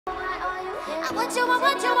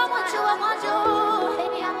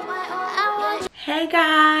Hey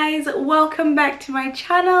guys, welcome back to my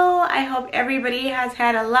channel. I hope everybody has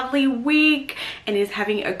had a lovely week and is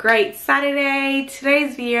having a great Saturday.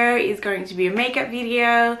 Today's video is going to be a makeup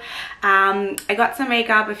video. I got some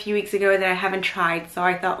makeup a few weeks ago that I haven't tried, so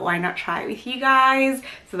I thought why not try it with you guys.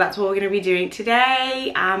 So that's what we're going to be doing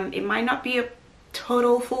today. It might not be a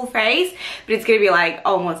total full face, but it's gonna be like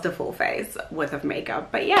almost a full face worth of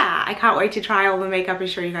makeup. But yeah, I can't wait to try all the makeup and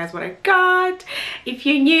show you guys what I got. If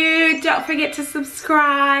you're new, don't forget to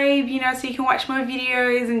subscribe, you know, so you can watch more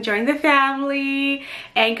videos and join the family.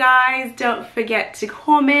 And guys, don't forget to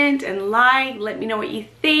comment and like, let me know what you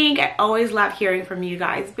think. I always love hearing from you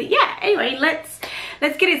guys. But yeah, anyway, let's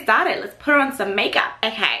get it started. Let's put on some makeup.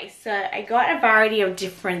 Okay, so I got a variety of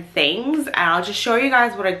different things and I'll just show you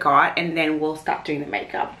guys what I got and then we'll start doing the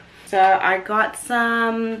makeup. So I got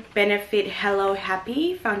some Benefit Hello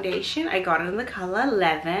Happy foundation. I got it in the color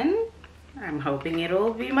Livin. I'm hoping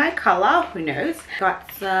it'll be my color, who knows.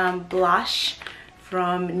 Got some blush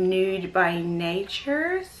from Nude by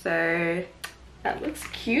Nature, so that looks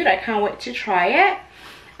cute. I can't wait to try it.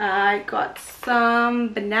 I got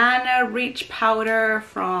some Banana Rich powder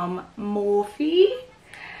from Morphe.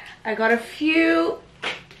 I got a few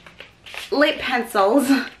lip pencils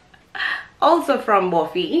also from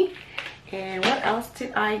Morphe. And what else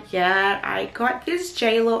did I get? I got this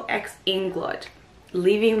JLo X Inglot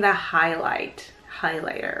leaving the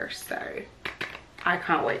highlighter, so I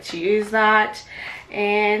can't wait to use that.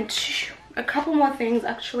 And a couple more things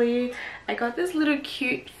actually. I got this little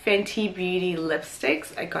cute Fenty Beauty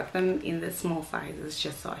lipsticks. I got them in the small sizes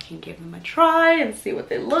just so I can give them a try and see what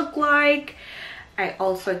they look like. I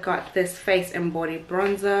also got this face and body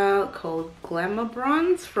bronzer called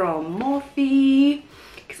GLAMABRONZE from Morphe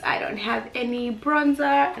because I don't have any bronzer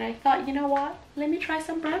and I thought, you know what, let me try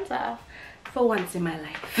some bronzer for once in my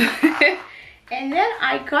life. And then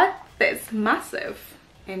I got this massive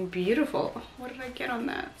and beautiful, what did I get on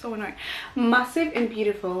that? So annoying. Massive and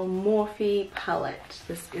beautiful Morphe palette.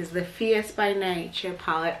 This is the Fierce by Nature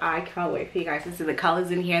palette. I can't wait for you guys to see the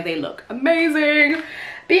colors in here. They look amazing.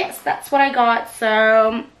 But yes, that's what I got.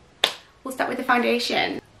 So we'll start with the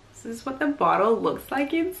foundation. This is what the bottle looks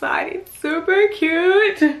like inside. It's super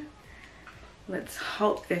cute. Let's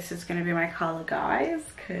hope this is gonna be my color, guys,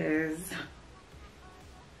 because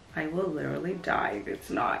I will literally die if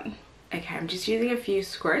it's not. Okay, I'm just using a few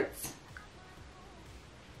squirts.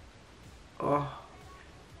 Oh,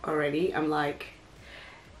 already I'm like,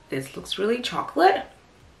 this looks really chocolate.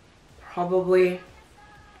 Probably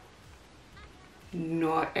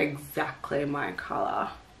not exactly my color.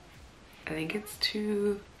 I think it's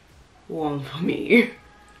too warm for me.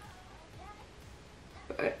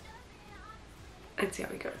 But let's see how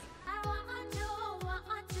it goes.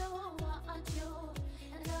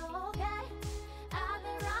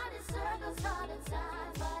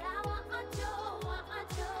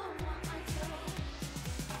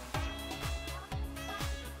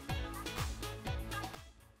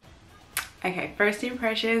 Okay, first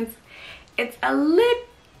impressions, it's a little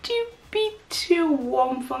bit too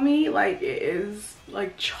warm for me. Like, it is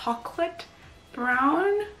like chocolate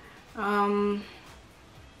brown.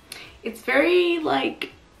 It's very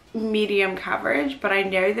like medium coverage, but I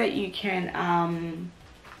know that you can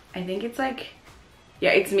I think it's like,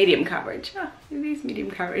 yeah, it's medium coverage. Oh, it is medium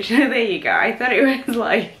coverage. There you go. I thought it was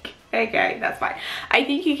like, okay, that's fine. I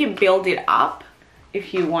think you can build it up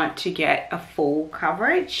if you want to get a full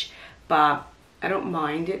coverage, but I don't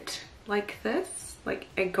mind it like this. Like,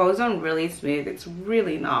 it goes on really smooth. It's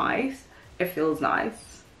really nice. It feels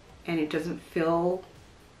nice and it doesn't feel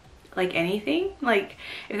like anything, like,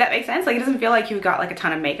 if that makes sense. Like, it doesn't feel like you've got like a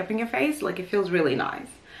ton of makeup in your face. Like, it feels really nice.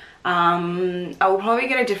 I will probably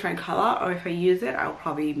get a different color, or if I use it I'll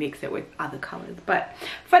probably mix it with other colors, but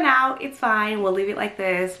for now it's fine. We'll leave it like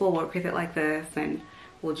this, we'll work with it like this, and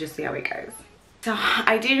we'll just see how it goes. So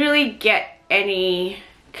I didn't really get any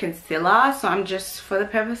concealer, so I'm just, for the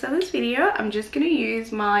purpose of this video, I'm just gonna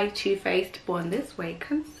use my Too Faced Born This Way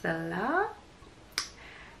concealer,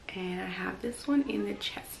 and I have this one in the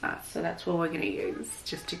Chestnut, so that's what we're gonna use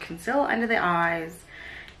just to conceal under the eyes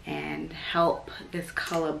and help this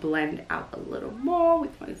color blend out a little more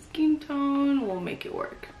with my skin tone. We'll make it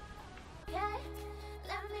work.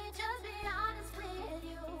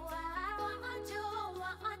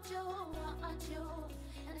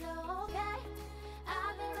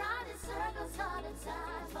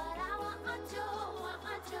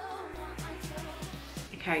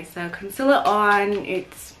 Okay, so concealer on,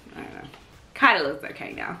 it's, I don't know, kind of looks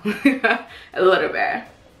okay now. A little bit.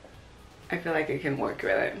 I feel like I can work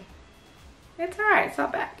with it. It's alright, it's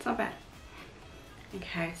not bad, it's not bad.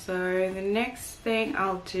 Okay, so the next thing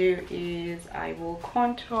I'll do is I will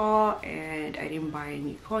contour, and I didn't buy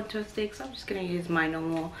any contour sticks, so I'm just gonna use my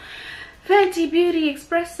normal Fenty Beauty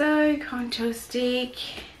Espresso contour stick,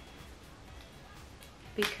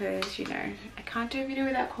 because you know I can't do a video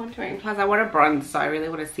without contouring. Plus I want a bronze, so I really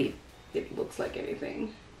want to see if it looks like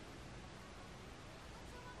anything.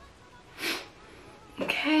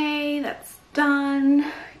 Okay, that's done.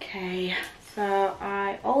 Okay, so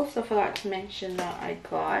I also forgot to mention that I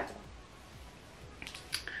got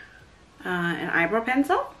an eyebrow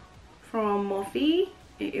pencil from Morphe.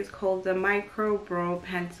 It is called the Micro Brow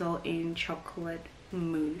Pencil in Chocolate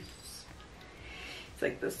Mousse. It's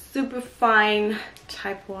like the super fine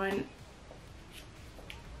type one.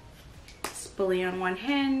 Spoolie on one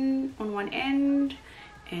end,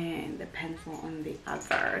 and the pencil on the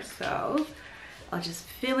other. So I'll just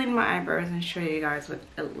fill in my eyebrows and show you guys what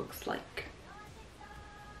it looks like.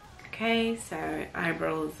 Okay, so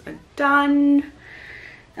eyebrows are done.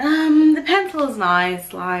 The pencil is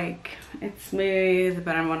nice, like it's smooth,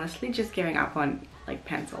 but I'm honestly just giving up on like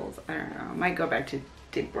pencils. I don't know, I might go back to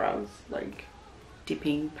dip brows, like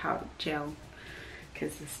dipping powder gel,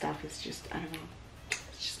 because this stuff is just, I don't know,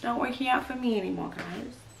 it's just not working out for me anymore,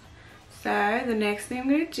 guys. So the next thing I'm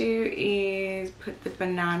going to do is put the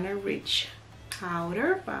Banana Rich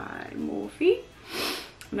powder by Morphe.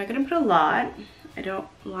 I'm not going to put a lot. I don't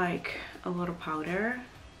like a lot of powder.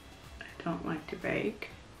 I don't like to bake.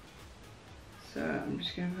 So I'm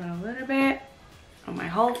just going to put a little bit on my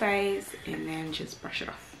whole face and then just brush it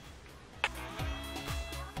off.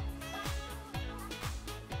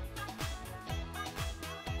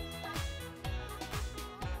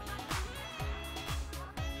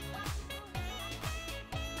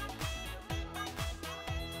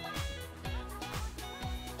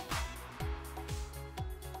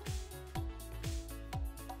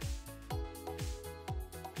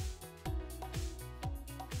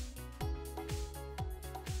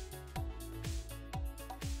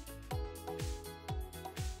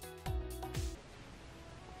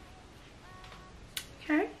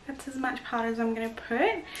 Okay, that's as much powder as I'm gonna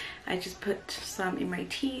put. I just put some in my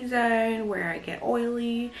T-zone where I get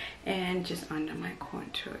oily, and just under my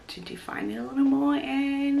contour to define it a little more,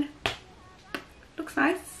 and looks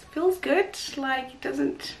nice, feels good. Like it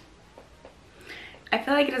doesn't, I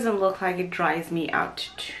feel like it doesn't look like it dries me out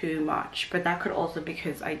too much, but that could also be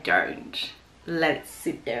because I don't let it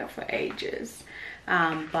sit there for ages.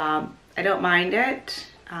 But I don't mind it.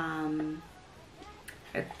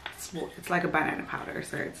 It's like a banana powder,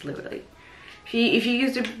 so it's literally, if you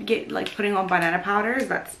used to get like putting on banana powders,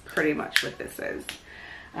 that's pretty much what this is.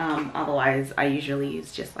 Otherwise I usually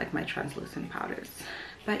use just like my translucent powders.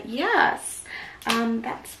 But yes,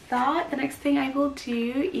 that's that. The next thing I will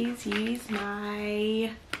do is use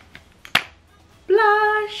my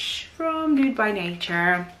blush from Nude by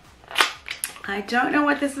Nature. I don't know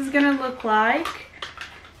what this is gonna look like.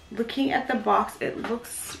 Looking at the box, it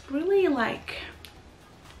looks really like,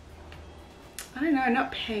 I don't know,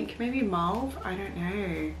 not pink, maybe mauve, I don't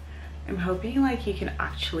know. I'm hoping like you can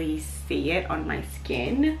actually see it on my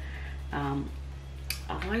skin.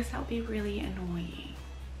 Otherwise that'll be really annoying.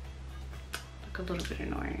 Like a little bit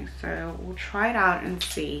annoying. So we'll try it out and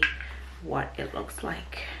see what it looks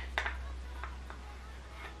like.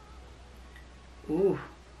 Ooh,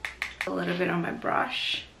 a little bit on my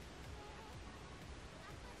brush.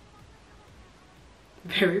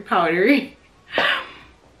 Very powdery.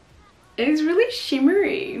 It's really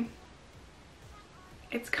shimmery.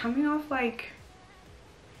 It's coming off like,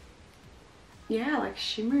 yeah, like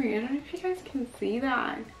shimmery. I don't know if you guys can see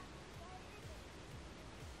that.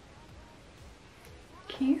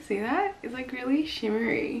 Can you see that? It's like really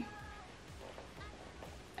shimmery.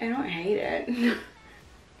 I don't hate it.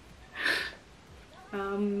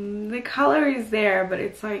 The color is there, but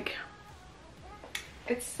it's like,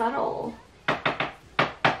 it's subtle.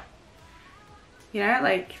 You know,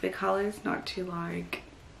 like the color is not too like,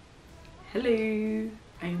 hello,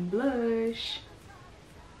 I'm blush.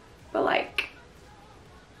 But like,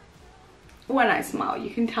 when I smile, you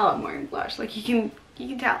can tell I'm wearing blush. Like you can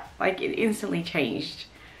tell, like it instantly changed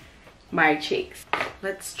my cheeks.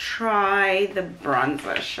 Let's try the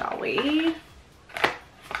bronzer, shall we?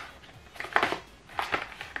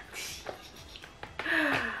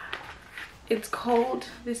 It's called,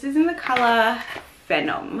 this is in the color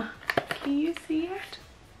PHENOM. Can you see it?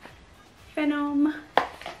 PHENOM.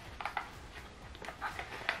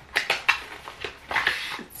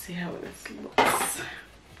 Let's see how this looks.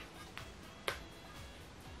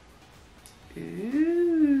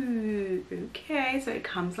 Ooh, okay, so it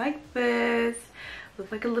comes like this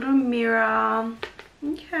with like a little mirror.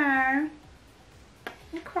 Okay.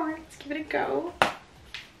 Okay, let's give it a go.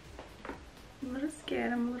 I'm a little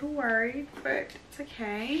scared, I'm a little worried, but it's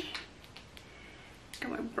okay.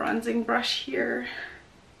 Got my bronzing brush here.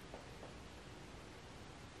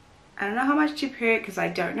 I don't know how much to put because I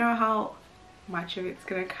don't know how much of it's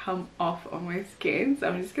gonna come off on my skin, so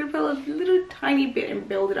I'm just gonna put a little tiny bit and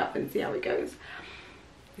build it up and see how it goes.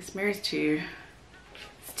 This mirror is too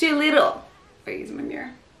little. I'll use my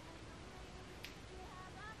mirror.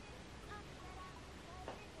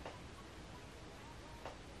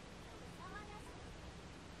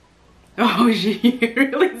 Oh, you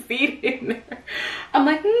really see it in there. I'm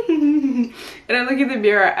like, and I look in the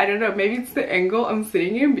mirror. I don't know, maybe it's the angle I'm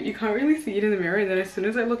sitting in, but you can't really see it in the mirror. And then as soon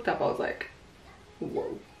as I looked up, I was like,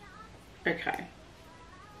 whoa. Okay,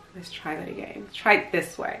 let's try that again. Let's try it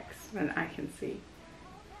this way, so then I can see.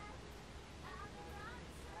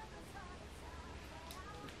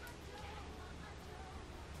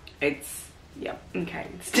 It's, yep, okay.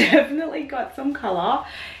 It's definitely got some color.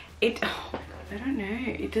 It, oh, I don't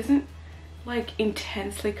know. It doesn't like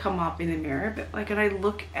intensely come up in the mirror, but like when I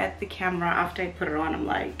look at the camera after I put it on, I'm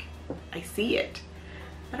like, I see it.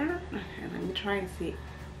 But I don't know. Okay, let me try and see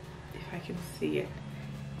if I can see it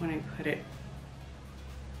when I put it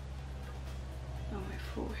on my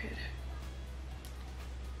forehead.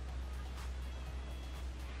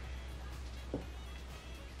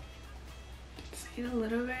 See it a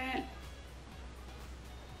little bit.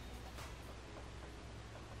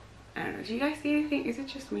 I don't know. Do you guys see anything? Is it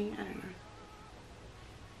just me? I don't know.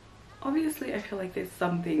 Obviously, I feel like there's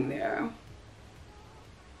something there.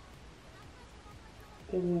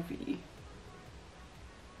 Obviously.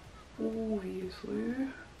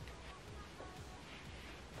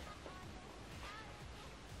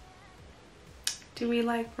 Do we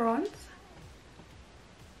like bronze?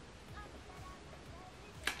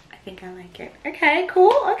 I think I like it. Okay,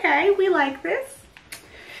 cool. Okay, we like this.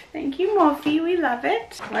 Thank you, Morphe. We love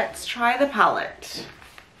it. Let's try the palette.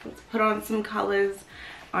 Let's put on some colors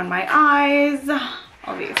on my eyes.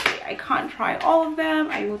 Obviously, I can't try all of them.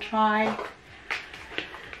 I will try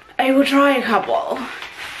a couple.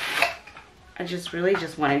 I really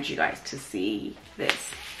just wanted you guys to see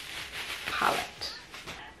this palette.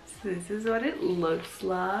 So this is what it looks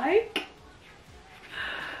like.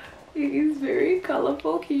 It is very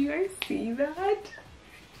colorful. Can you guys see that?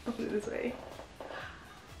 I'll put it this way.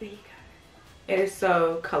 There you go. It is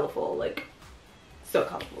so colorful, like so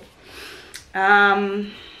colorful.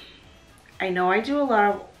 I know I do a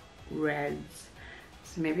lot of reds,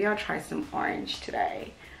 so maybe I'll try some orange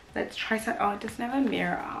today. Let's try some. Oh, it doesn't have a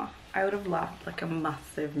mirror. I would have loved like a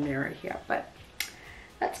massive mirror here, but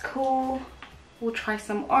that's cool. We'll try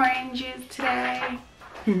some oranges today.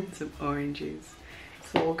 Some oranges.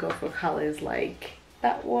 So we'll go for colors like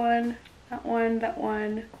that one, that one, that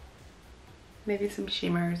one. Maybe some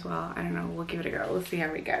shimmer as well. I don't know. We'll give it a go. We'll see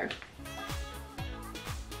how we go.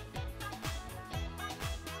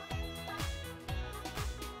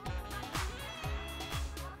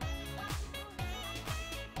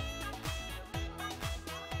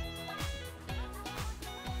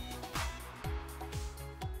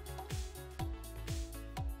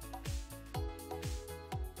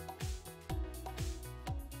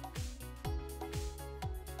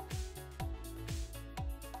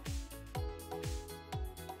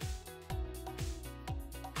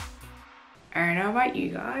 I don't know about you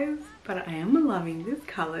guys, but I am loving these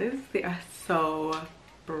colors. They are so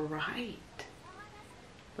bright.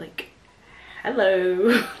 Like,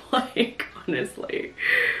 hello. Like, honestly,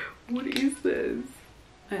 what is this?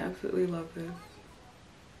 I absolutely love this.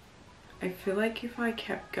 I feel like if I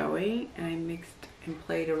kept going and I mixed and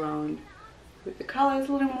played around with the colors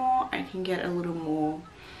a little more, I can get a little more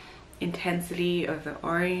intensity of the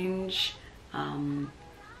orange.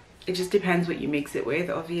 It just depends what you mix it with,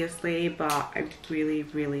 obviously, but I really,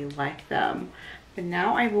 really like them. But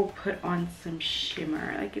now I will put on some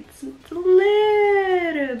shimmer. Like it's a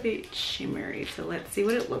little bit shimmery, so let's see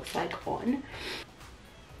what it looks like on.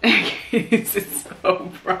 Okay, this is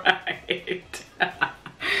so bright.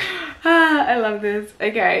 I love this.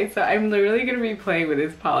 Okay, so I'm literally gonna be playing with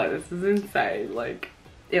this palette. This is insane. Like,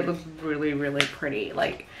 it looks really, really pretty.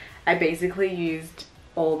 Like, I basically used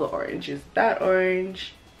all the oranges. That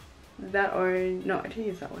orange, no, I didn't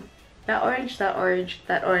use that one. That orange, that orange,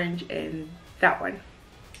 that orange, and that one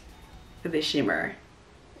for the shimmer.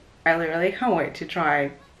 I literally can't wait to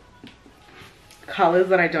try colors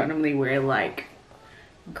that I don't normally wear, like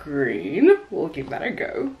green. We'll give that a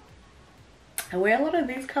go. I wear a lot of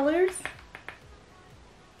these colors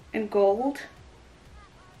and gold,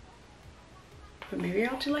 but maybe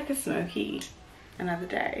I'll do like a smoky another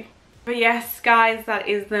day. But yes guys, that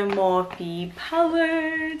is the Morphe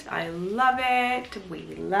palette. I love it,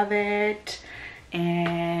 we love it,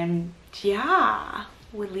 and yeah,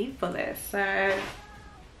 we live for this. So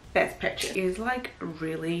best purchase is like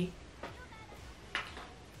really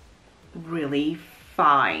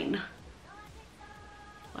fine.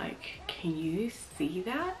 Like, can you see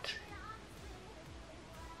that?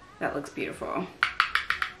 That looks beautiful.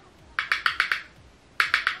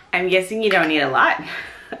 I'm guessing you don't need a lot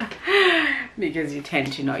because you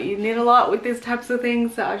tend to not need a lot with these types of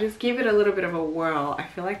things, so I'll just give it a little bit of a whirl. I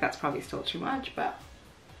feel like that's probably still too much, but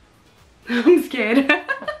I'm scared.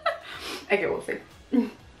 Okay, we'll see.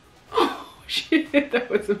 Oh shit, that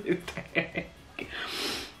was a mistake.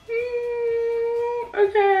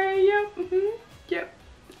 Okay, yep, yep,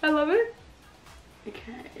 I love it.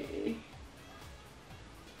 Okay.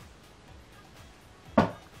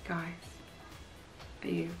 Guys, are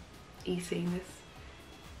you seeing this?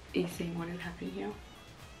 Are you seeing what is happening here?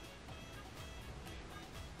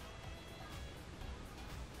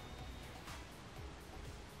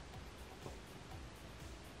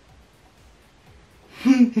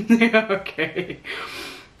 Okay.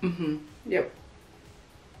 Yep.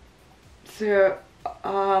 So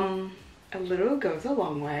a little goes a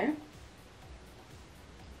long way,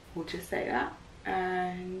 we'll just say that,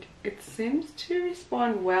 and it seems to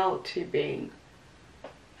respond well to being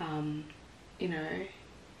you know,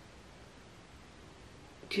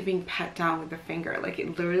 to being pat down with the finger. Like,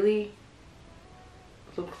 it literally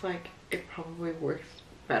looks like it probably works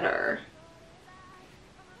better.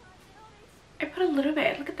 I put a little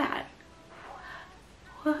bit, look at that.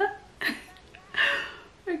 What?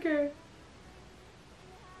 Okay.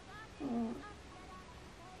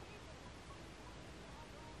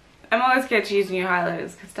 I'm always scared to use new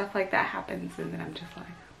highlighters because stuff like that happens and then I'm just like,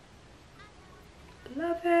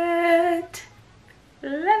 love it,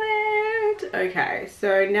 love it. Okay,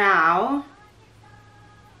 so now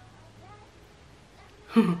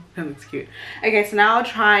that looks cute. Okay, so now I'll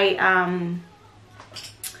try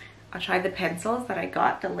the pencils that I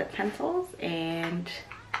got, the lip pencils, and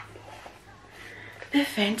the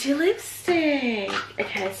Fenty lipstick.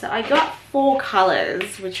 Okay, so I got 4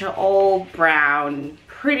 colors, which are all brown,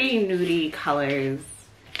 pretty nudie colors.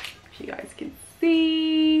 If you guys can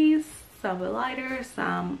see, some are lighter,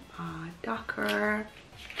 some are darker.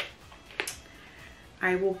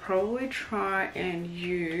 I will probably try and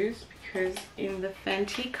use, because in the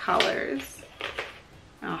Fenty colors,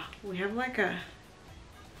 we have like a,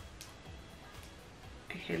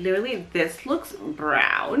 okay, literally this looks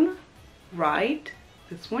brown, right?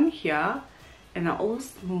 This one here, and that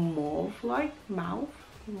looks mauve like mauve.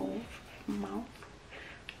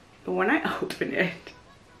 But when I open it,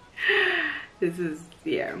 this is,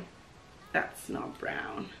 yeah, that's not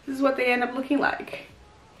brown. This is what they end up looking like.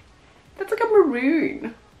 That's like a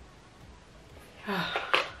maroon.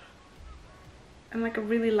 And like a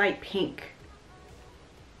really light pink.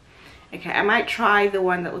 Okay, I might try the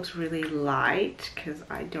one that looks really light because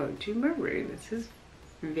I don't do maroon. This is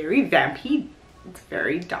very vampy. It's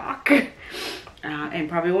very dark. And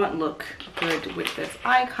probably won't look good with this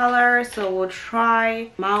eye color. So we'll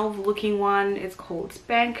try mauve looking one. It's called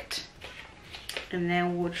Spanked. And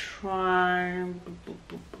then we'll try,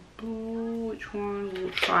 which one? We'll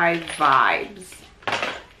try Vibes,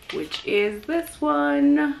 which is this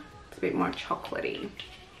one. It's a bit more chocolatey.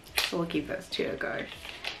 So we'll give those 2 a go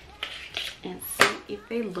and see if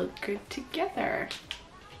they look good together.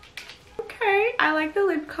 Okay, I like the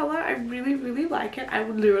lip color. I really like it. I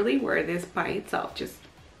would literally wear this by itself. Just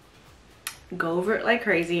go over it like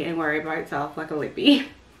crazy and wear it by itself like a lippy.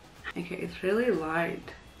 Okay, it's really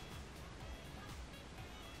light.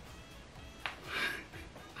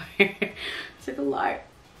 It's like a light-ish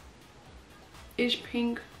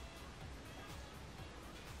pink.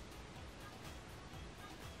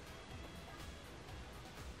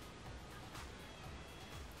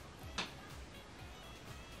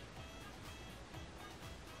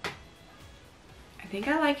 I think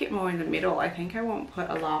I like it more in the middle. I think I won't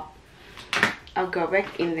put a lot. I'll go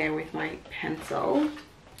back in there with my pencil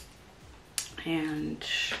and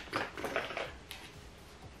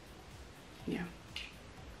yeah.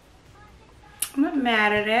 I'm not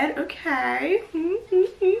mad at it. Okay.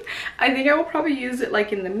 I think I will probably use it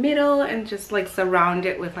like in the middle and just like surround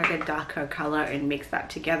it with like a darker color and mix that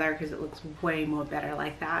together because it looks way more better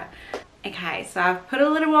like that. Okay, so I've put a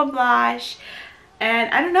little more blush.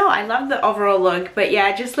 And I don't know, I love the overall look. But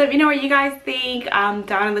yeah, just let me know what you guys think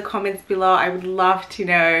down in the comments below. I would love to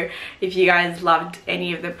know if you guys loved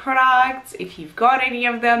any of the products, if you've got any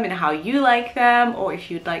of them and how you like them, or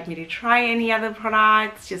if you'd like me to try any other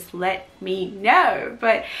products, just let me know.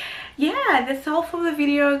 But yeah, that's all for the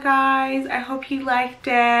video, guys. I hope you liked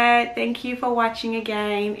it. Thank you for watching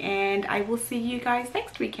again, and I will see you guys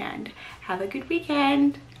next weekend. Have a good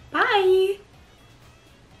weekend. Bye.